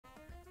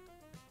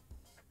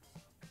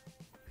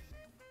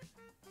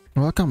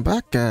Welcome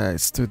back,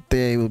 guys.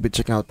 Today we'll be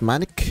checking out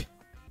Manic.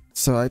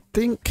 So I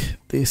think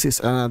this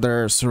is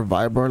another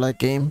survivor-like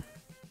game.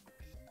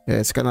 Yeah,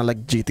 it's kind of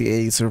like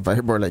GTA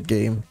survivor-like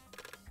game.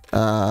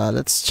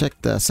 Let's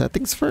check the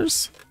settings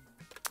first.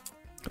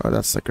 Oh,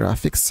 that's the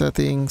graphics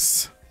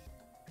settings.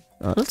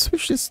 Let's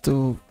switch this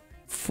to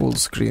full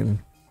screen.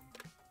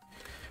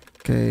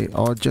 Okay,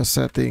 audio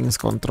settings,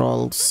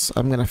 controls.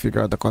 I'm gonna figure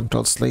out the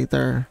controls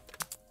later.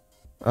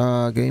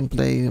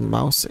 Gameplay,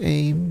 mouse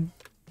aim.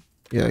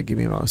 Yeah, give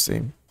me mouse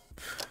aim.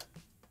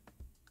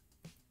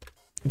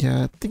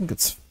 Yeah, I think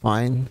it's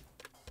fine.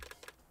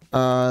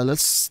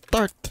 Let's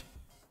start.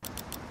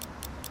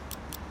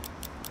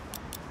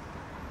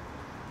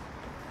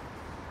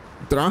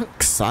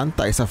 Drunk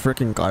Santa is a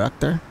freaking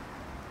character.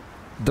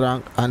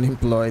 Drunk,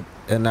 unemployed,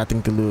 and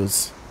nothing to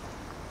lose.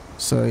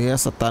 So he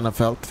has a ton of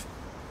health.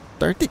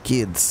 30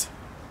 kids.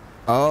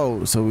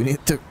 Oh, so we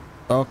need to...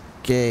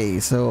 Okay,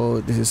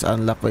 so this is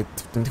unlocked by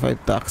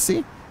 25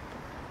 taxi.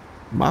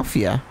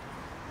 Mafia.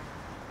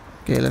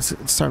 Okay, let's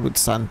start with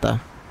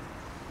Santa.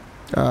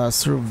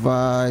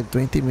 Survive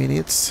 20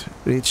 minutes.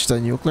 Reach the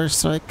nuclear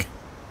strike.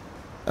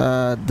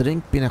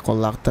 Drink pina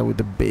colada with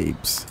the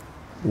babes.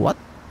 What?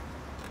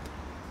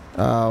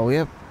 We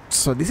have...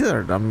 So this is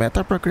the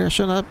meta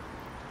progression up.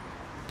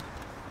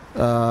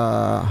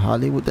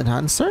 Hollywood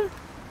enhancer.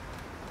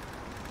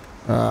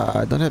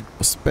 I don't have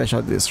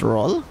special this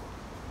role.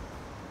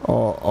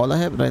 Oh, all I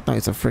have right now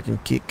is a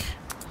freaking kick.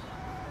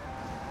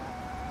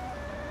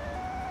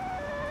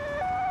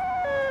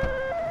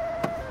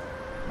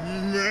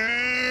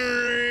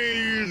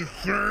 Merry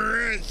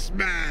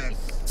Christmas!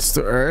 It's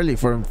too early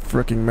for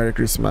freaking Merry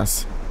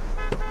Christmas.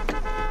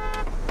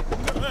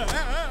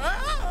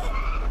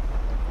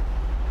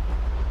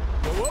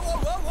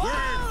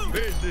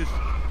 Business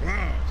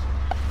class.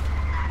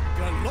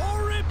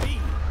 Glory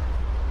be.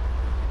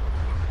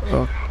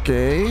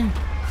 Okay.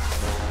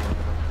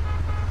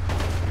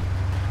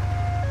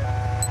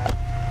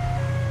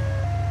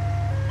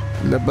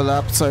 Level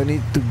up, so I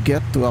need to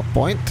get to a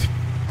point.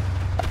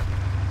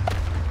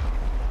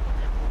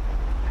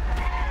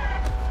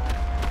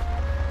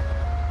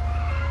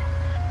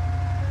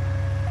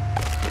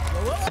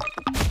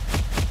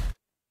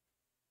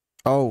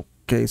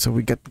 Okay, so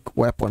we get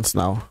weapons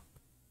now.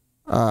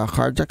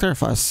 Carjacker,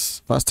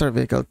 faster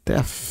vehicle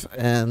theft,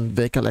 and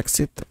vehicle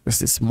exit.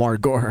 This is more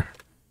gore.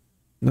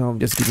 No,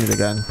 just give me the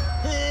gun.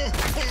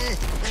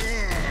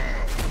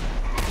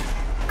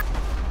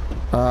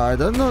 I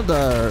don't know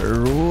the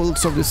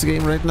rules of this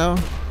game right now.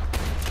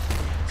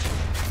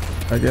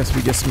 I guess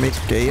we just make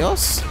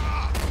chaos. Oh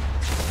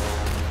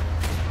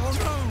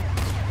no!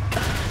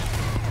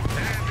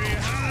 Happy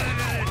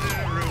holidays,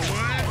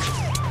 everyone!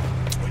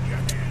 Put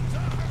your hands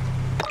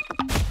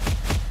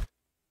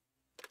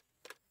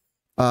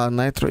up.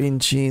 Nitro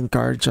engine,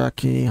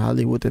 carjacking,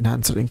 Hollywood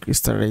enhancer, increase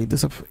the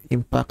radius of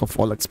impact of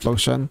all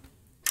explosion.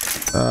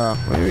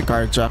 Maybe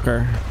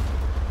carjacker.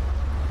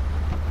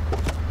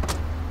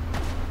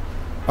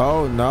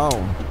 Oh no.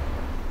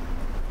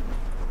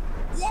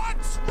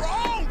 What's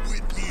wrong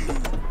with you?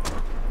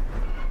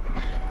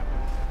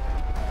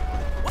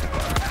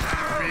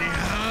 Happy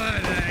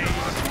holidays!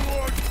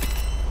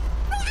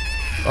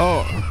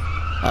 Oh,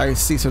 I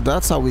see. So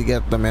that's how we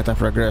get the meta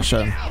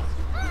progression.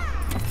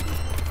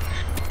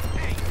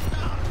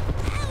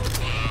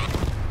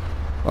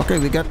 Okay,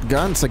 we got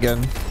guns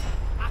again.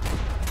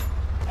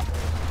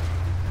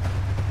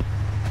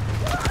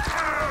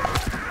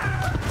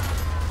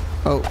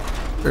 Oh,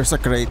 there's a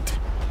crate.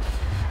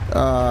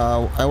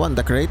 I want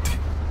the crate.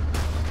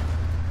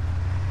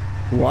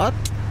 What?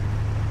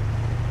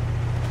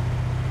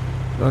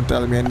 Don't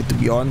tell me I need to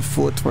be on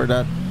foot for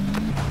that.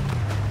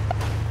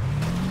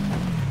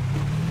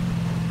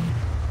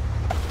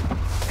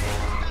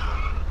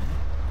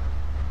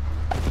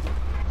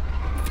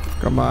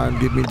 Come on,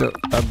 give me the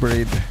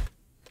upgrade.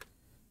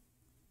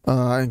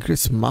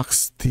 Increase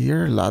max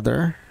tier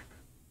ladder.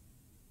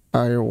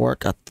 Your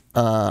work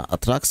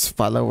attracts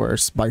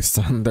followers.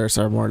 Bystanders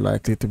are more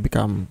likely to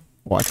become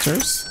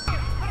watchers.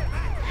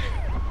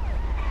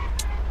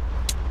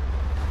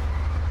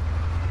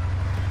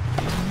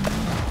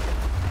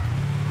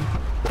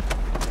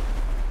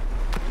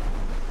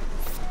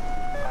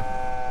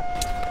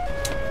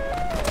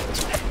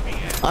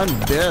 I'm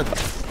dead.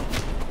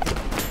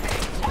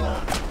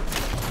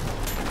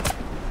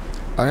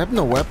 I have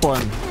no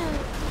weapon.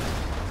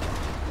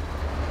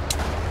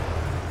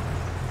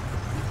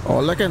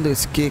 All I can do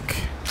is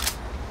kick.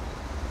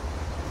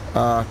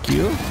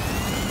 Q.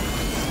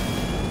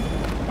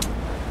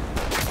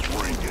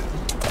 Bring it.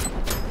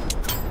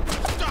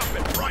 Stop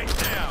it right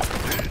now.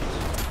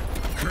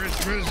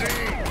 Christmas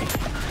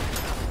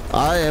Eve!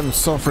 I am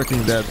so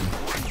freaking dead.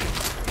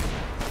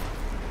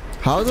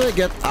 How do I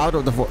get out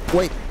of the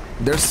wait,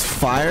 there's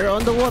fire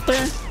on the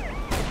water?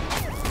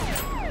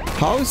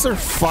 How is there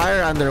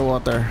fire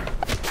underwater?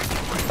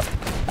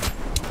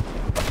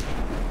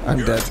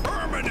 I'm dead.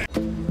 Permanent.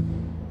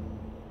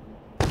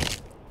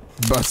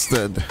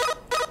 Busted.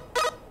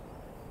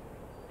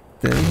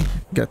 Okay,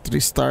 got 3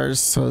 stars,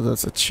 so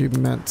that's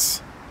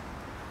achievements.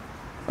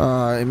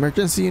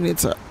 Emergency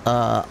units,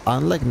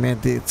 unlike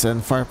medics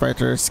and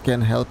firefighters,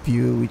 can help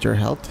you with your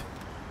health.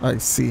 I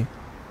see.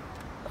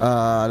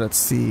 Let's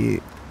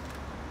see.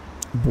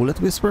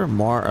 Bullet Whisper,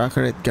 more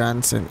accurate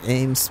guns and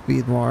aim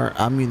speed, more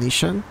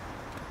ammunition.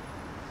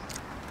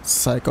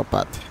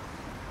 Psychopath,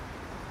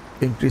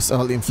 increase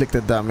all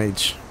inflicted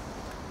damage.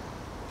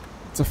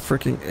 It's a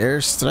freaking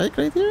airstrike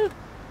right here.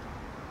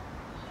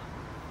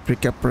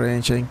 Pick up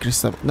range,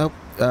 increase up. Nope.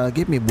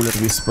 Give me Bullet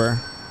Whisper.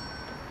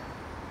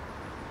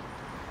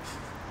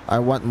 I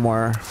want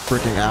more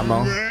freaking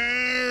ammo.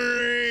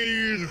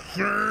 Merry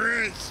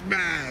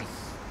Christmas.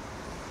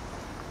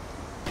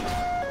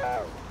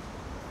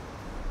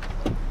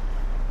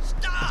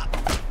 Stop!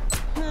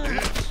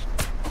 It's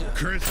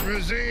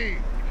Christmas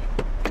Eve.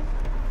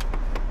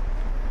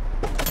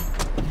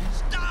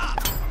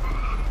 Stop!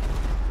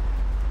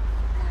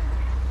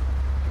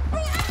 Ho,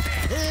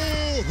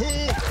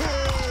 ho,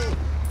 ho.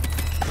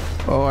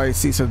 Oh, I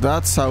see. So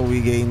that's how we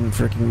gain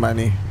freaking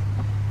money.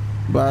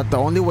 But the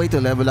only way to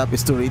level up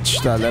is to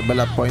reach the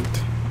level up point.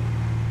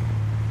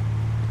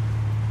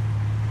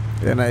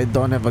 And I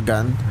don't have a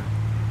gun.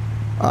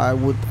 I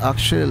would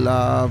actually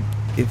love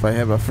if I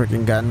have a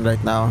freaking gun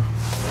right now.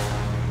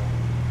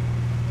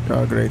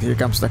 Oh great, here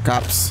comes the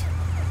cops.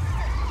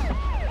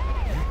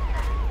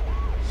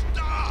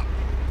 Stop!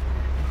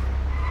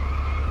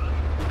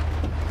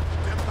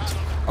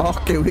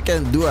 Okay, we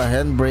can do a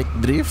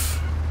handbrake drift.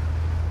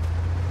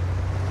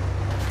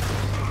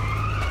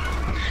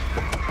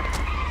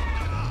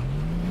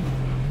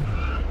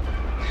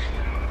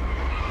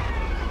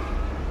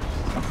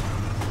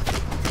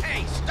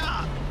 Hey,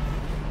 stop!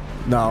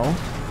 No,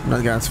 I'm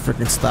not gonna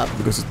freaking stop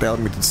because you tell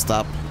me to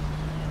stop.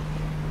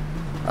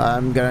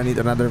 I'm gonna need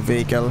another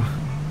vehicle.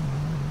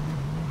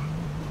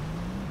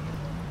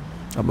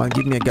 Come on,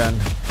 give me a gun.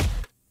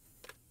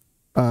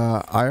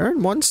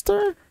 Iron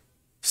Monster?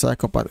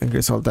 Psychopath,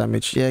 increase all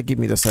damage. Yeah, give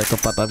me the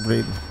Psychopath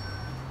upgrade.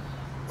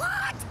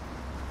 What?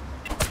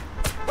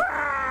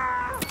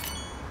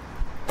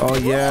 Oh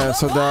yeah,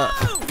 so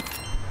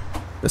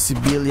the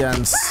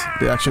civilians,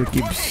 they actually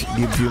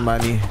give you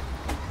money.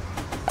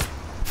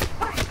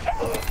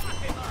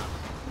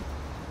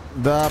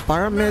 The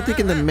paramedic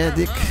and the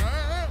medic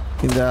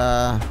in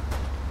the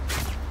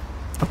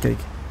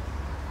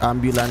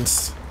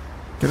ambulance.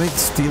 Can I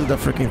steal the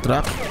freaking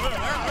truck?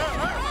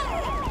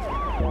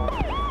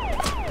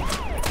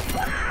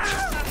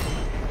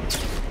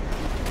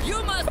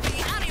 You must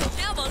be out of your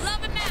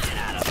ever-loving mind. Get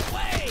out of the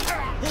way!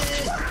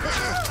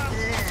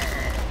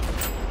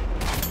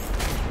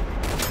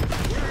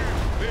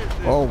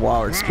 Oh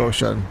wow,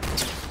 explosion.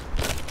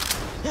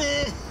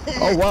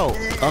 Oh wow,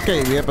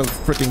 okay, we have a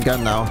freaking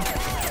gun now.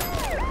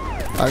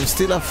 I'm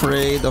still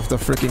afraid of the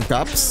freaking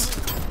cops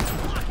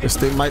because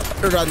they might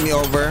run me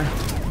over.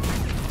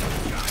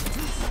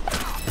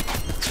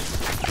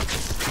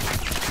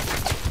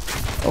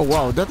 Oh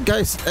wow, that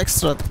guy's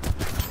extra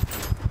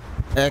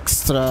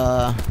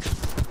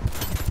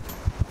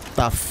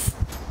tough.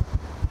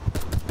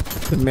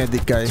 The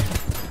medic guy.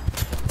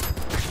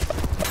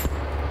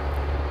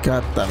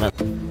 God damn it.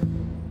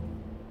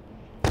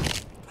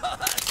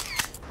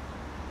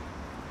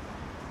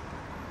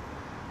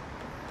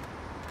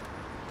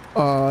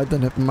 I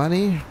don't have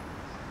money.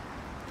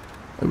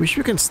 I wish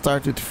we can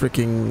start with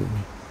freaking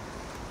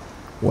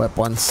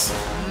weapons.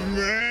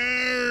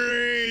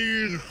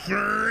 Merry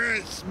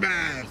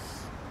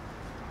Christmas.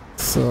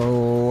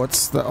 So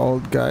what's the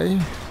old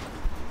guy?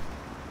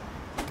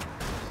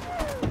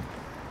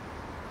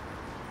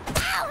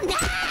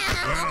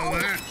 Well,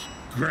 that's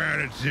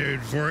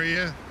gratitude for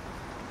you.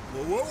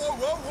 Whoa, whoa,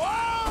 whoa,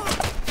 whoa!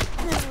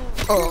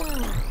 Oh.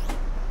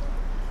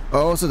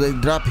 Oh, so they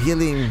drop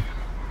healing.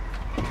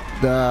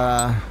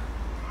 The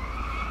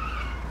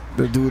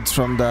dudes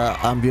from the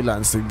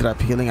ambulance, they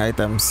drop healing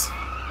items.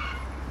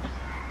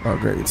 Oh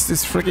great, it's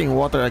this freaking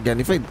water again.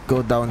 If I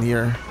go down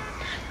here,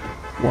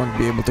 won't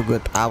be able to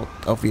get out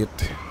of it.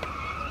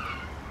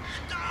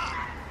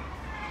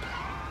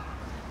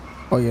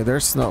 Oh yeah,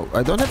 there's snow.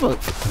 I don't have a...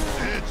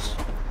 It's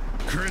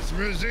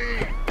Christmas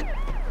Eve.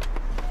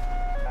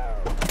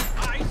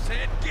 I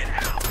said get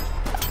out!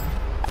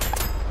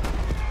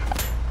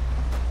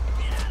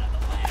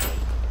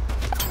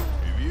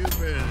 Have you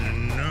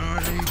been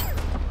naughty?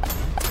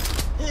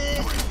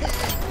 Hey,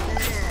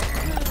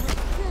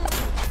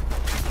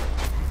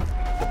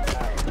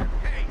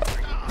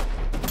 stop!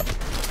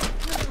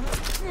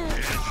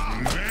 It's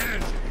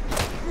magic.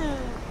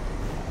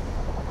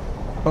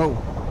 Oh,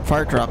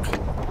 fire truck.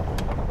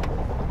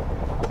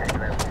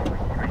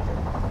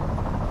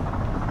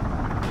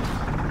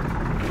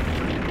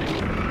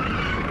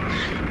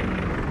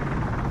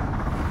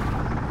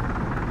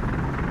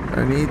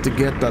 I need to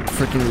get that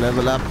freaking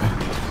level up.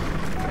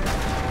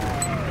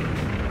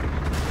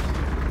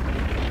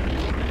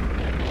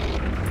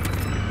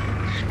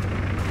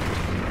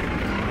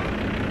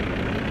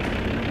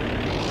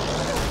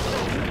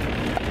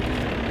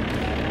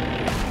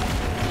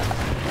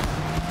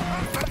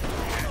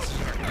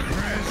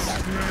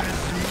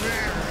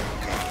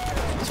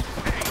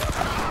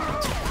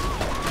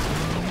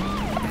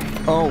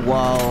 Oh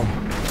wow.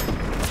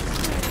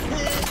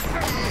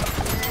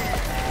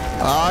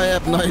 I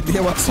have no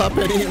idea what's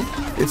happening.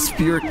 It's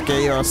pure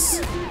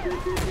chaos.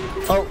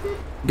 Oh,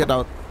 get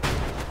out.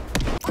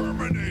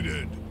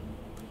 Terminated.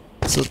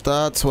 So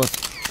that's what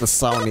the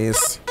sound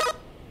is.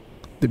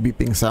 The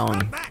beeping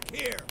sound. Back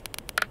here.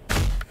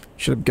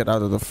 Should have get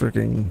out of the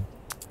freaking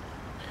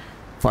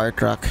fire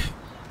truck.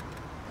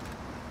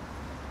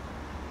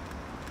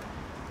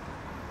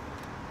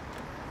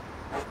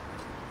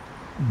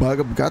 Bag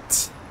of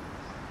guts.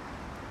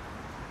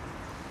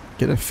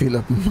 Get a feel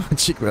of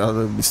magic out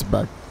of this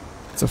bag.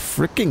 It's a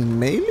freaking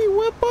melee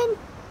weapon.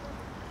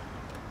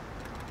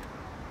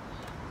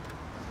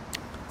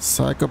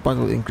 Psychopath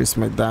will increase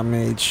my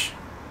damage.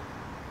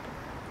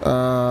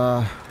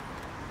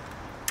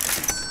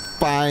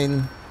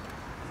 Fine.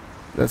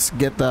 Let's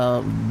get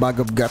a bag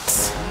of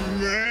guts.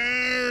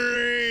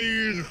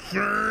 Merry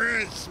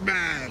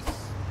Christmas.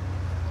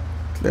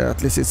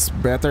 At least it's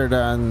better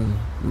than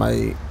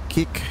my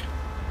kick.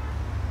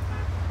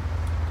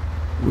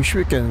 Wish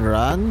we can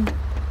run.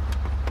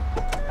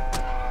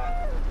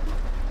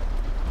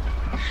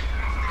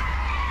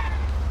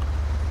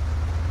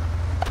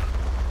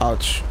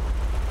 Ouch.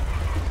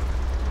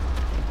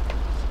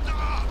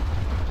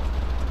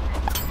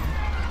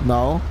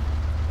 No,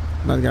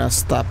 not gonna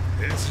stop.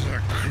 It's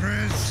a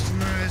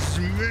Christmas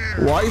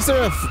miracle. Why is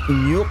there a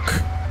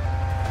nuke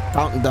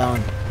countdown?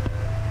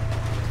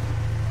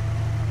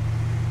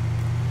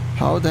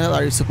 How the hell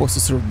are you supposed to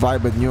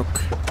survive a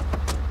nuke?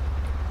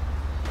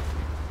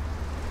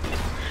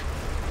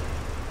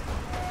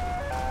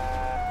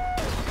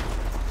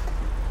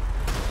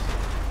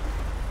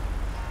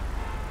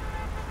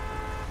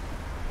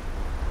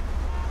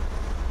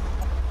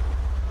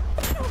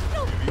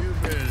 Have you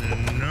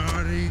been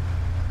naughty?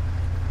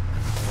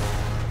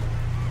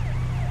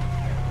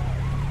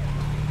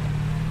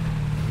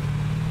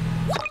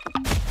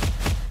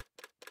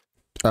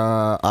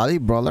 Ali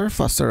Brawler,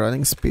 faster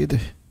running speed. You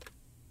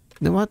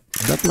know what?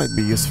 That might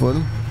be useful.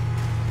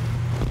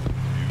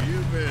 Have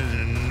you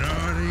been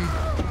naughty?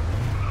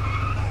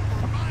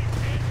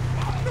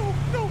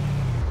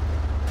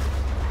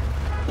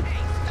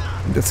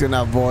 That's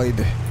gonna avoid.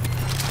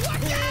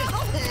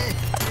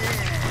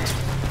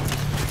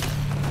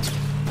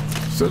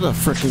 Is that a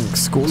freaking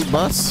school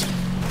bus?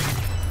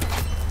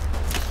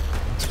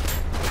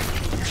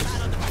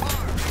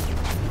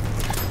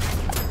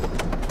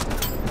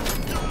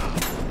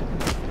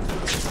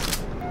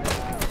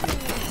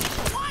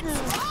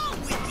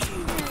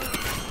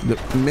 The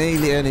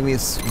melee enemy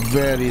is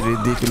very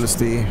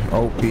ridiculously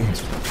OP.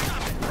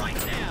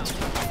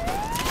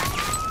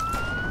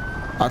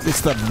 At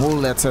least the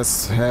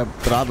bullets have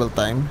travel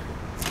time.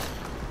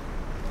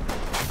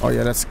 Oh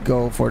yeah, let's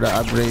go for the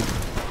upgrade.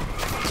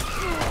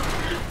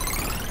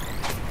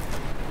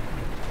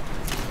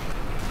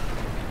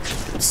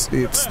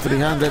 It's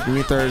 300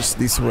 meters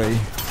this way.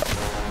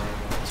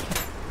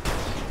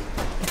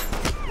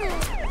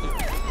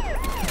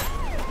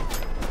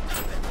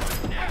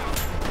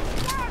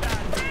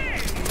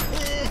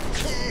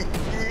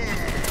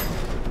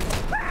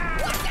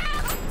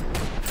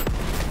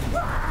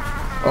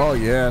 Oh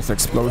yes,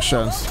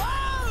 explosions. Go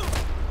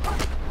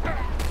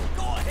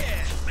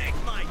ahead, make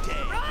my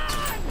day.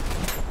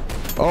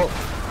 Oh,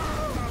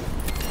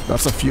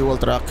 that's a fuel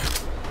truck.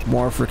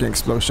 More freaking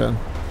explosion.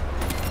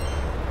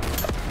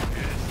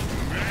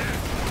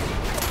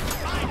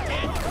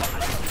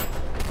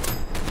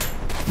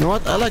 You know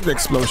what? I like the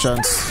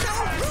explosions.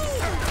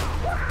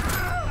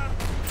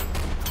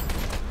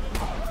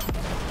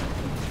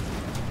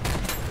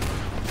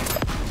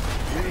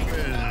 You've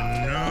been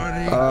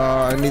naughty.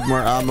 I need more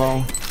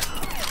ammo.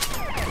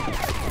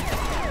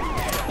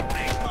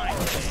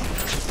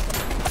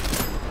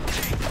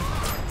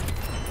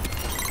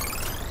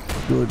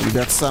 Good, we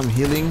got some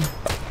healing.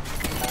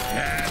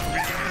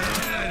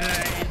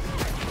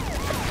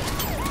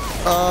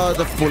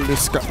 The full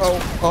discount.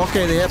 Oh,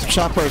 okay, they have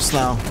choppers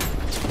now.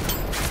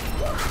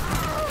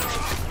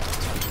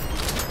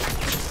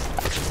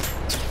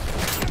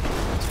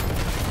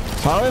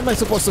 How am I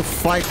supposed to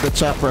fight the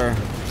chopper?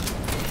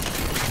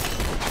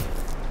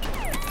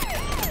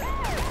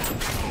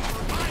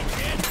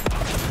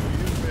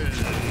 You've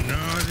been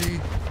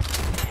naughty.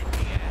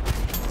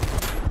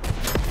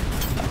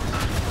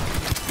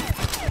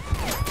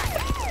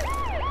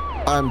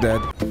 I'm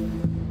dead.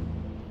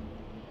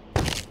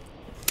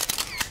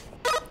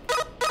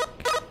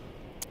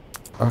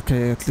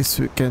 Okay, at least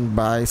we can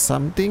buy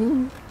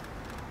something.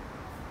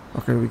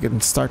 Okay, we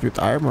can start with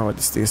armor. What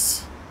is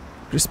this?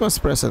 Christmas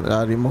present.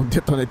 Remote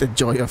detonated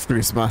joy of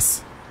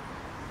Christmas.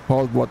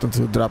 Hold button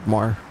to drop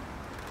more.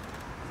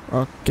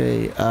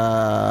 Okay,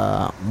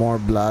 more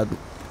blood.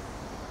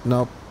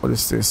 Nope. What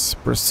is this?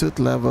 Pursuit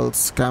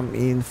levels come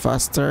in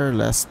faster,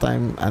 less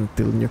time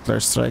until nuclear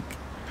strike.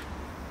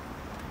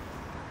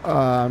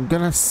 I'm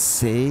gonna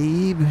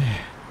save.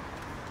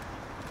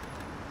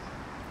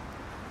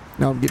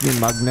 Now give me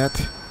magnet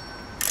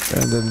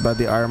and then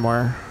body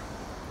armor.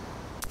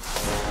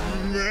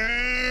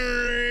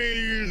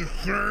 Merry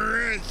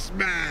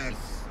Christmas.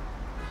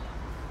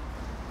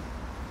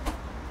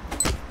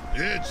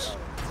 It's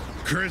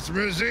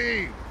Christmas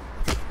Eve.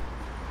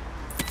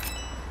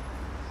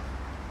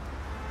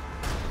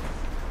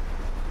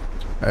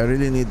 I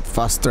really need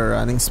faster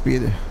running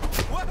speed.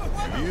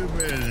 Have you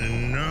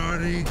been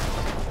naughty?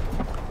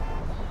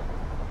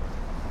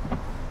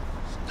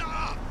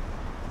 Stop!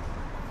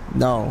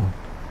 No,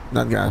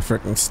 not gonna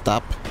freaking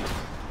stop.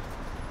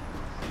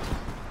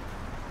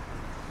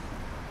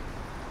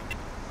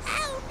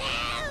 Oh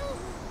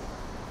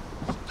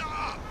no!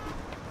 Stop!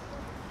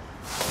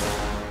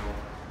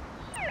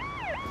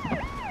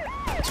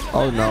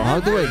 Oh no, how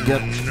do I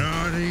get...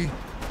 Naughty?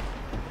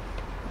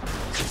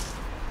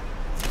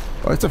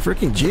 Oh, it's a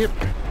freaking jeep.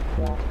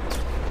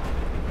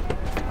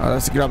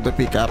 Let's grab the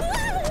pickup. Well,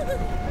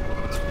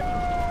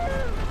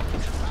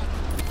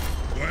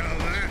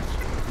 that's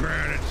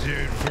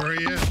gratitude for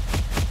you.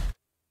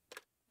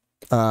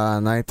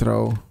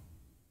 Nitro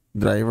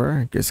driver.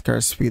 Increase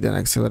car speed and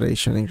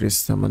acceleration.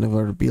 Increase the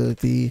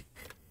maneuverability.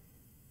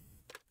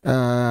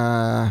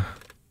 Yeah,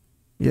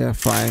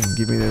 fine.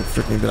 Give me the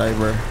freaking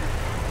driver.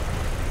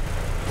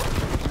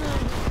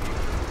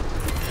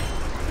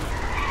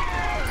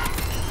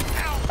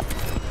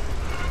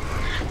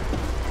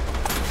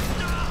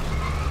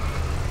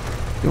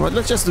 You know what?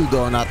 Let's just do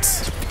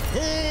donuts.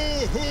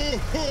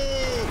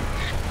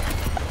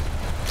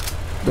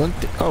 Don't.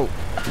 Oh.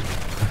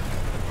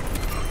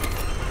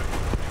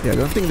 Yeah, I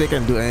don't think they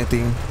can do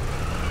anything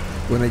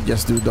when I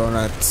just do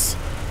donuts.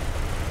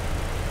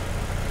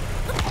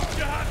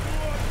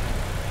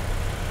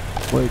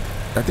 Wait,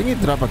 I think he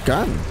dropped a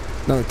gun.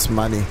 No, it's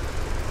money.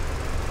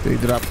 They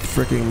dropped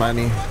freaking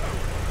money.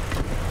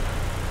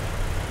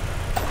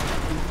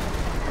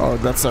 Oh,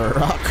 that's a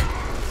rock.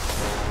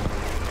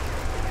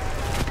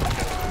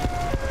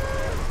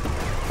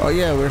 Oh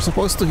yeah, we're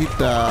supposed to hit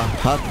the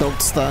hot dog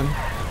stand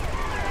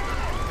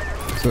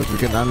so that we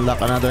can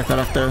unlock another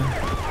character.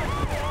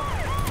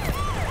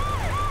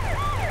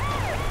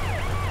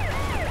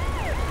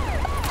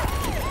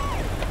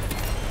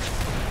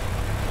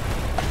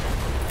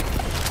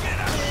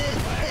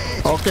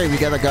 Okay, we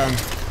got a gun.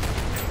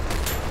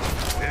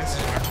 This is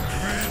a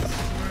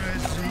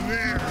Christmas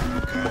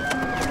miracle.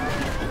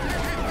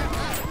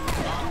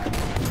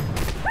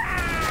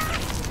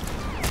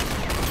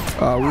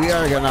 We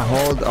are gonna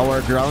hold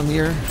our ground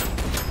here.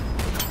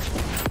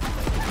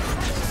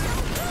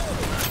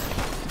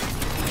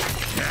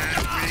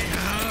 Happy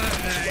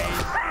holidays.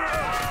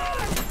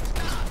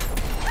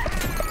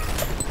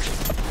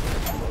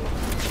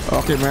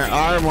 Okay, my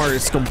armor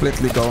is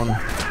completely gone.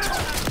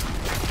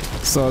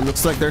 So it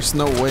looks like there's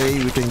no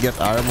way we can get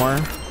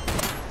armor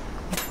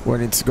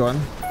when it's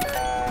gone.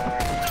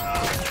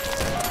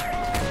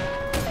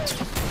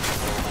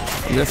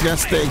 I'm just gonna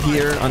stay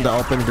here on the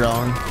open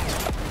ground.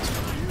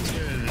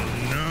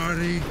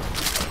 Naughty.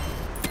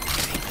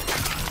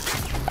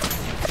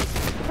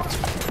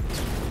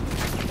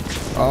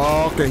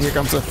 Okay, here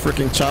comes a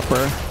freaking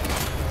chopper.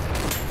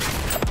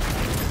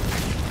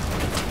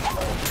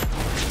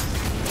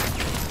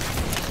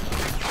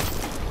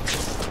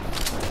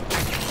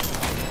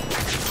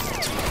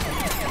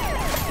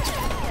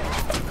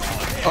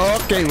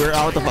 Okay, we're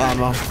out of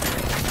ammo.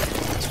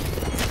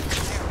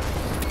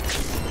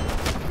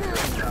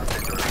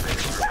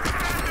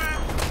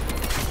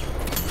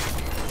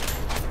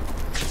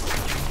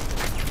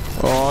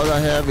 All I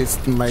have is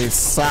my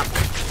sock.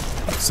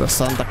 It's a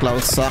Santa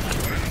Claus sock.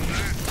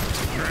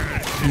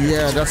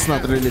 Yeah, that's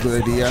not really a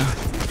good idea.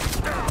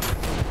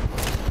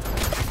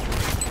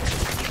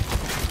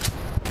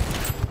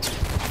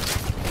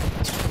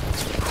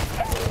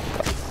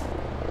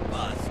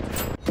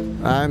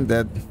 I'm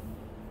dead.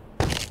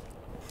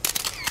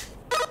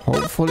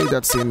 Hopefully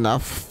that's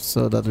enough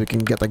so that we can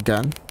get a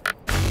gun.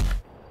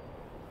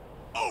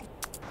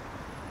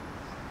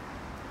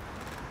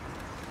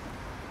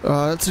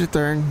 Let's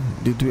return.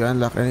 Did we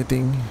unlock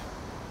anything?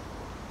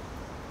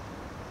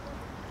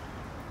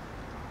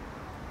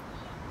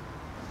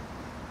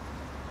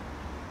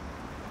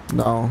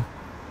 No.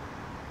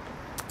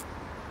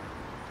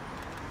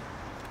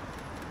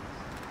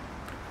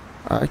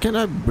 I can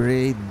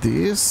upgrade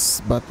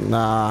this, but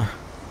nah.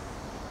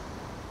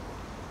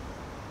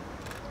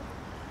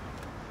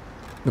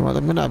 You know what?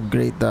 I'm gonna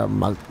upgrade the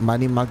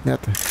money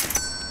magnet,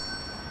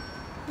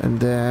 and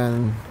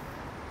then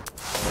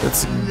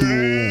let's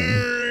do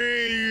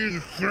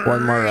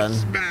one more run.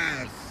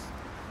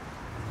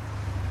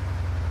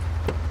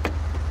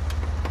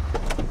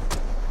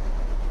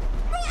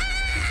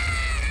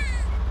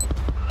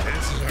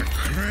 This is a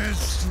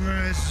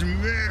Christmas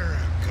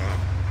miracle.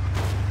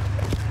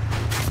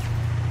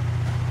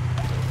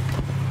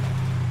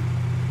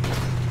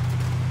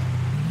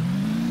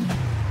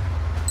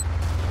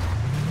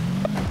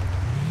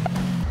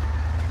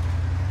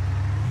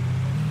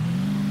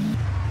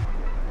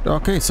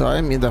 Okay, so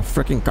I'm in the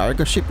freaking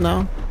cargo ship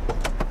now.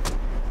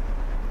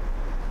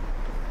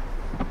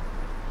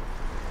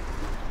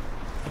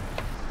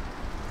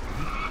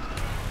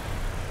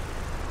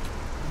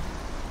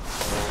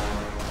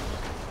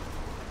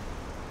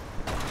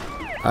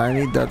 I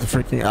need that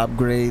freaking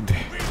upgrade.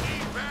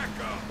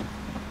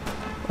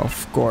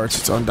 Of course,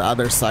 it's on the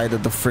other side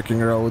of the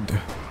freaking road.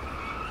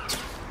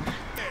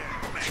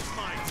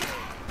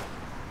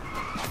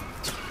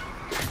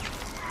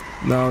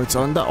 No, it's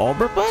on the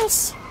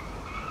overpass?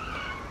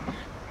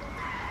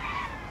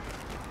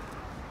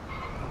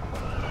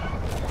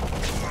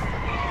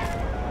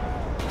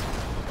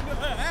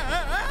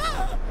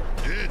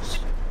 It's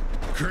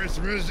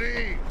Christmas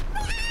Eve.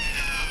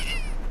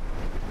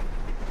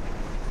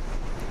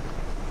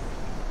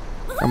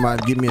 Come on,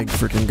 give me a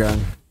freaking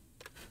gun.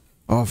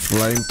 Oh,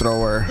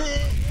 flamethrower.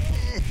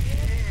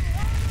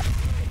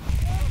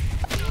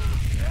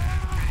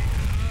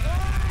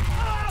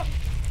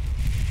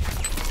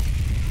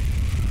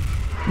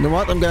 You know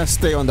what? I'm gonna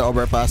stay on the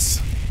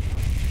overpass.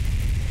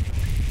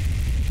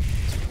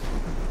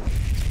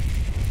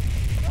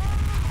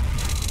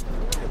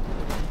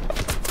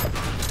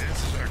 This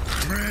is a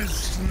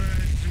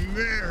Christmas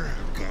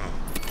miracle.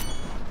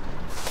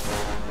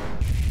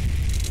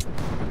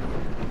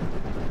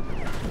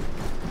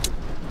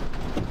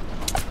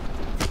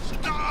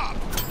 Stop!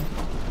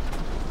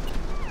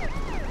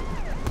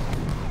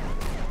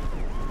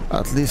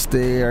 At least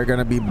they are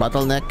gonna be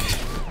bottleneck.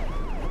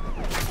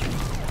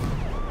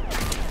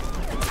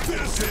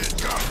 This is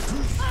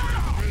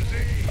Christmas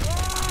Eve.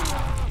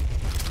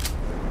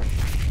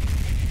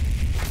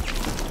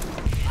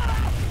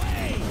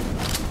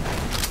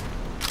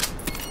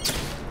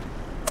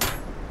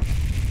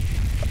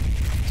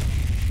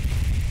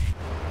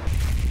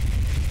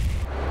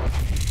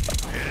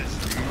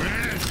 It's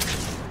magic.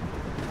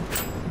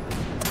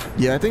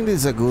 Yeah, I think this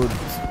is a good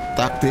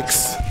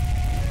tactics.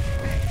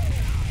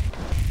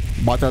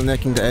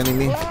 Bottlenecking the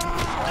enemy.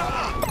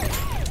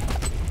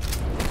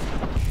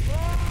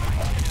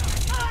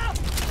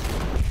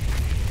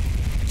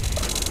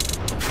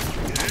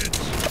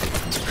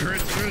 It's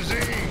Christmas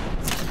Eve.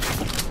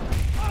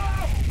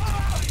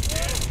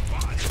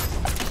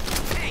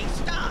 Hey,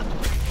 stop!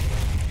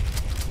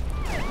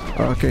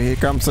 Okay, here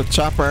comes a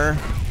chopper.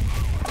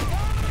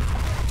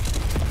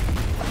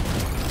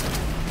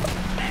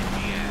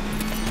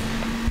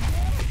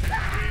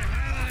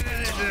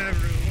 Holidays,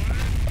 everyone.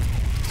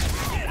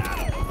 Get out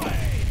of the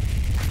way!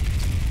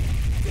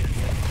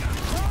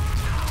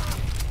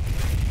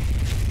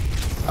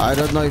 I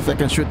don't know if I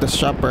can shoot the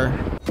chopper.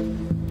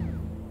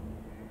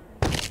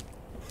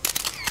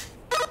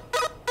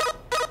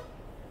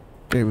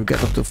 Okay, we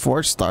got up to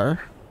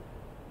 4-star.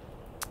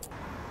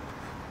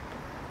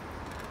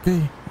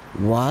 Okay,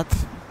 what?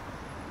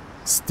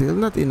 Still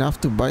not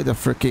enough to buy the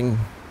freaking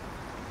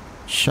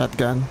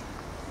shotgun.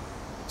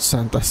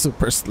 Santa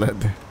Super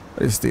Sled.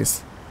 What is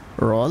this?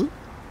 Roll?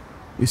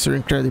 Use your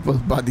incredible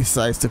body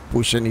size to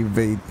push and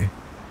evade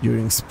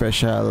during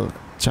special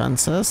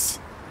chances.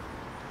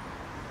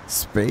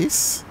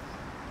 Space?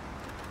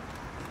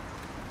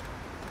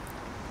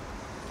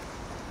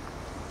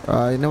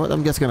 You know what?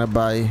 I'm just gonna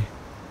buy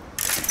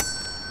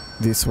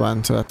this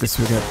one so at least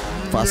we get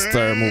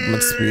faster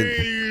movement speed.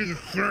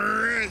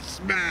 Merry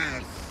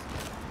Christmas.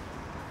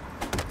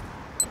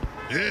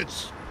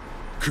 It's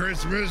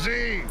Christmas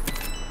Eve.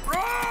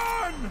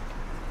 Run!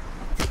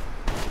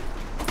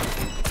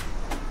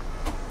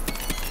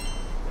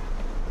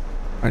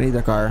 I need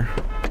a car.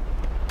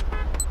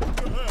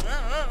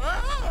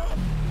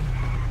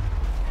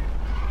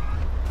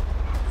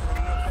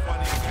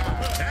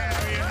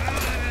 Happy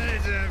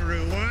holidays,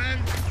 everyone.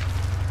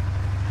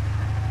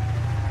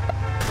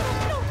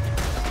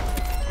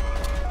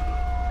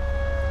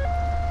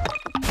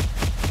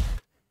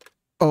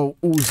 Oh,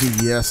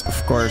 Uzi, yes,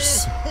 of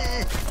course.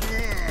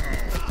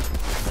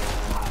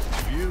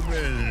 You've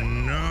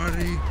been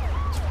naughty.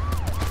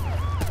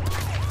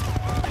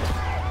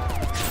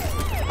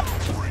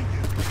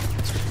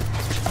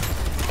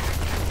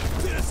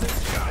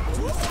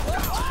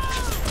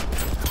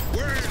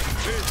 Where is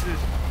this?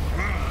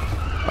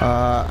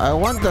 I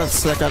want the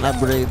second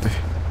upgrade.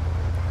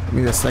 I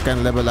mean the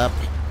second level up.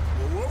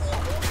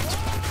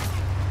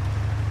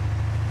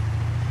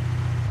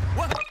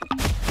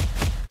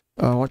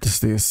 What is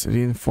this?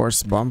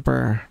 Reinforced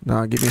bumper.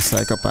 No, give me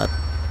psychopath.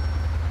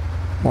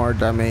 More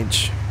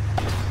damage.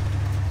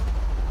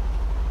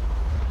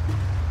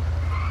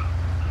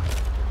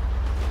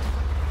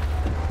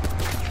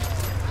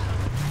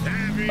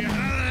 Happy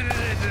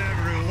holidays,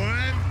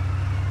 everyone.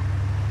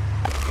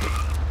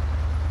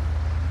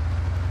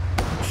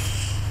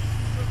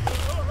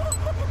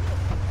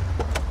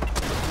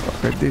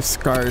 Okay, this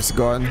car is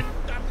gone.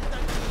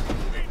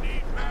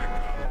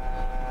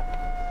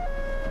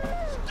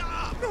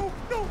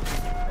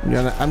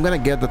 I'm gonna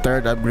get the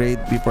third upgrade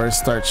before I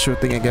start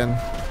shooting again.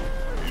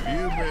 Have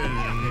you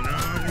been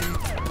naughty?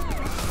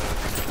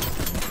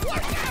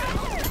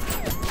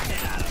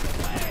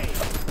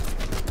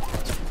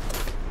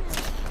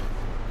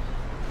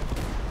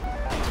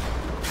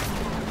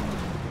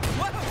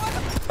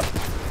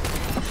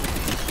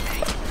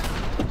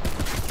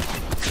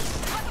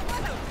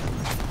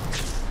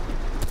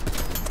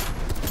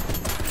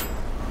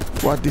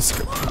 What is?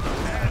 Happy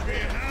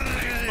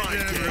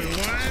holidays,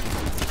 everyone.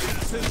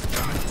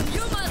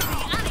 You must be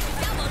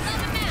unacceptable,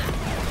 loving man.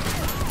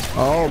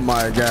 Oh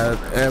my god,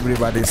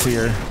 everybody's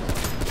here.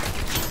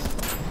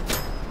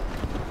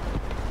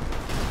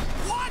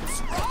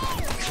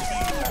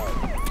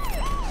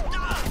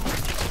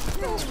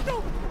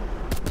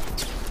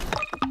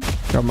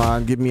 Come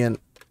on, give me an...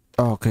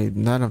 Okay,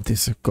 none of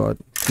this is good.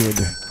 Good.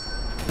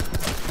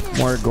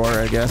 More gore,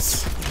 I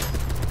guess.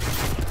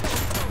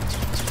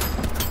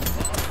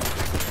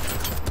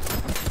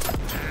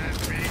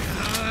 Happy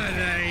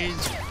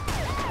holidays.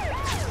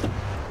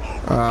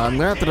 I'm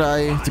gonna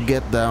try to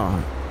get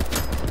down.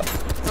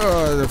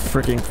 Oh, the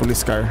freaking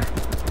police car.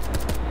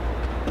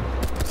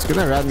 It's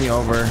gonna run me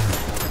over.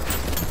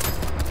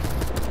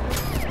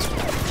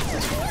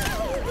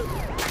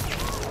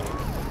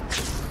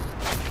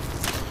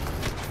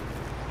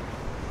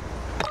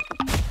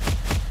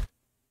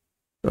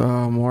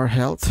 More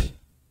health.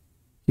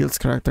 Heals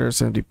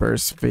characters and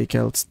repairs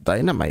vehicles.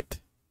 Dynamite.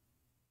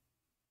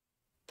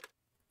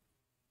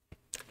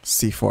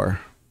 C4.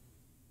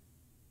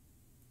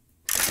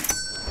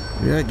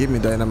 Yeah, give me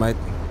dynamite.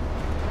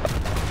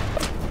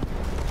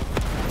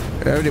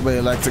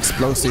 Everybody likes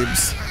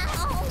explosives.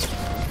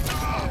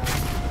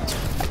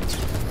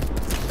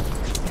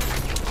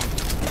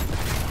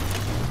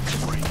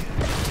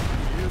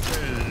 You've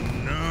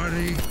been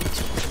naughty.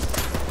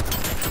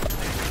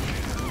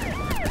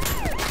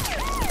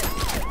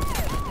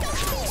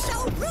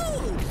 So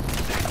rude.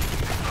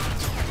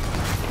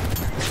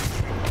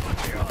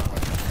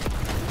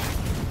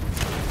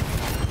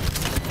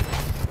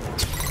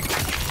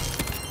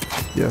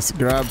 Yes,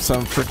 grab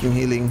some freaking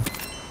healing.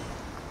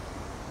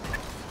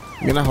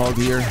 I'm gonna hold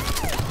here.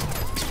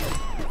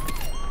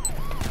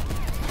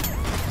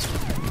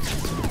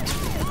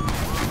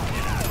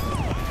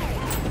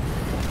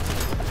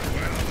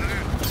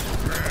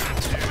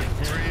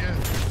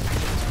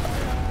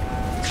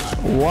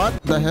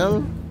 What the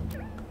hell?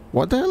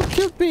 What the hell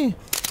killed me?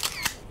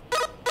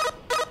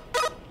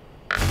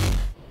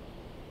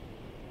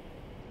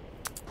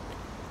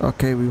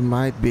 Okay, we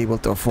might be able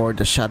to afford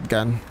the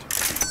shotgun.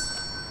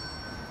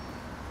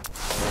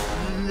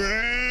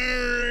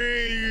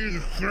 Merry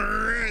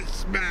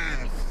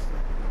Christmas.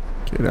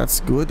 Okay, that's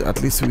good.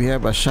 At least we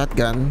have a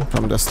shotgun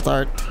from the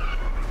start.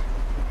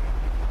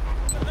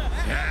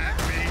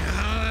 Happy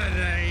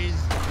holidays.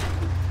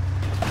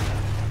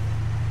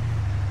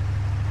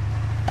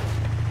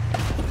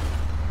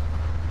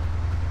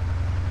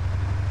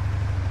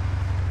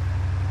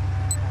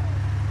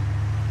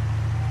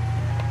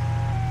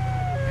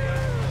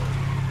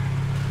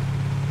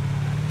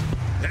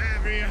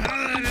 Happy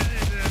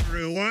holidays,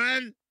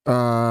 everyone.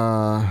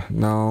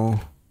 No.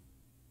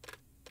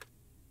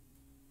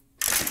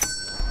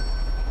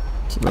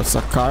 So that's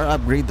a car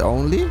upgrade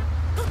only?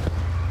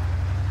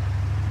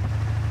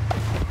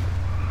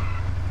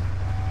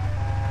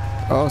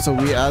 Oh, so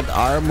we add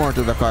armor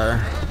to the car.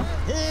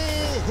 Ho,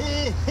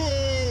 ho,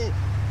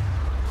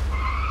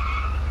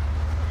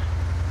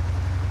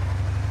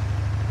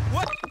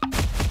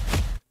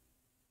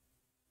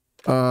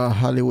 ho.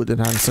 Hollywood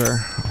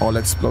enhancer. All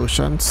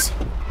explosions.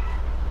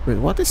 Wait,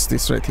 what is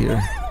this right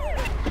here?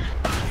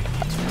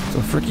 It's a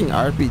freaking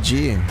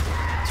RPG.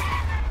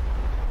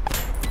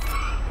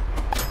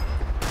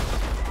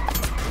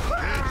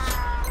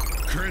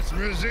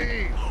 Christmas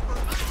Eve.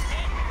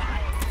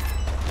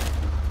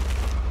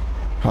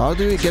 How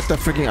do we get the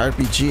freaking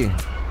RPG?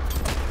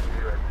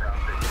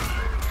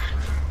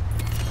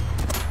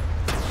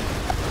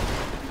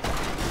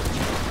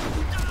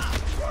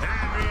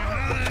 Happy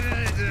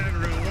holidays,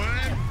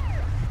 everyone.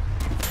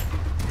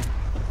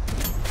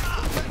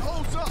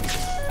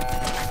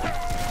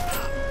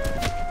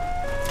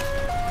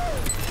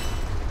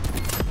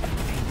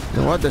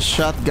 You know what? The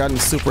shotgun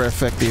is super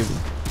effective.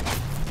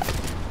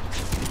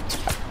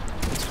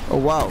 Oh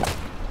wow.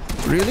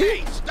 Really?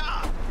 Hey,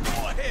 stop! Go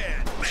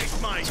ahead,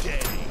 make my day.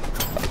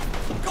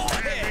 Go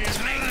ahead,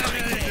 make my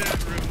day.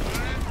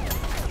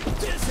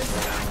 This has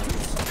got to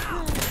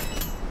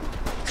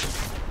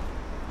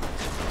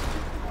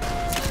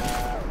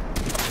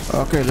stop.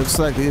 Okay, looks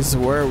like this is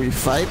where we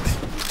fight.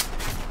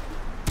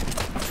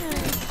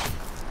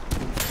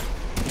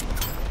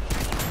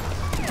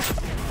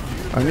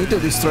 I need to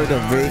destroy the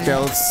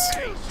vehicles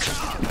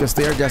because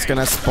they are just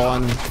gonna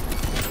spawn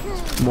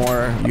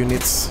more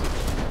units.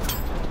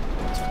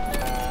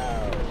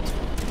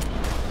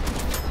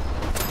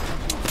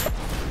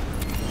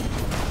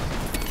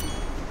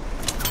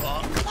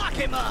 Lock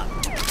him up.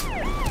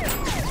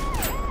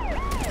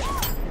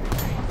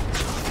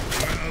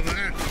 Well,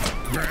 that's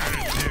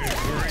gratitude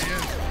for you.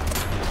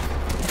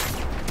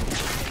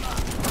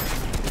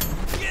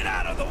 Get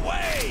out of the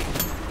way.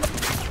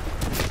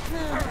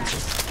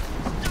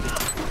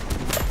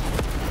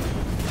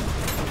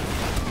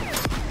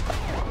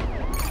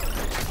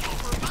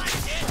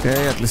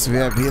 Okay, at least we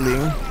have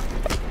healing.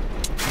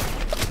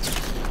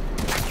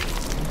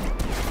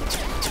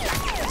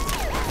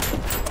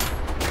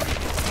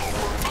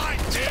 My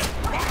dead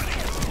body.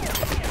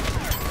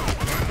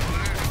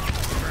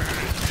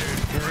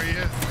 Gratitude for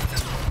you.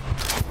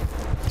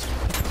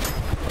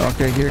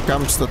 Okay, here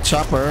comes the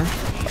chopper.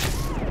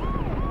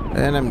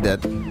 And I'm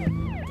dead.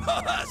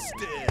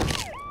 Busted.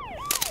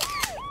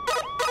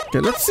 Okay,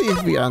 let's see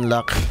if we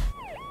unlock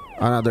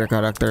another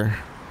character.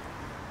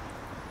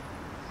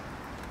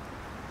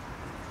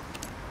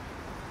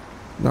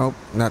 Nope,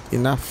 not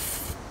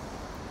enough.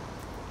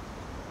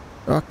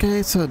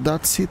 Okay, so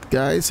that's it,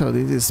 guys. So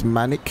this is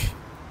Manic.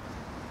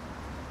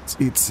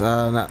 It's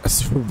a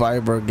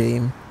survivor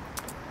game.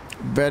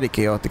 Very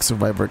chaotic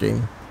survivor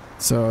game.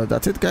 So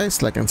that's it,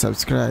 guys. Like and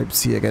subscribe.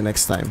 See you again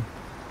next time.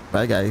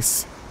 Bye,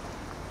 guys.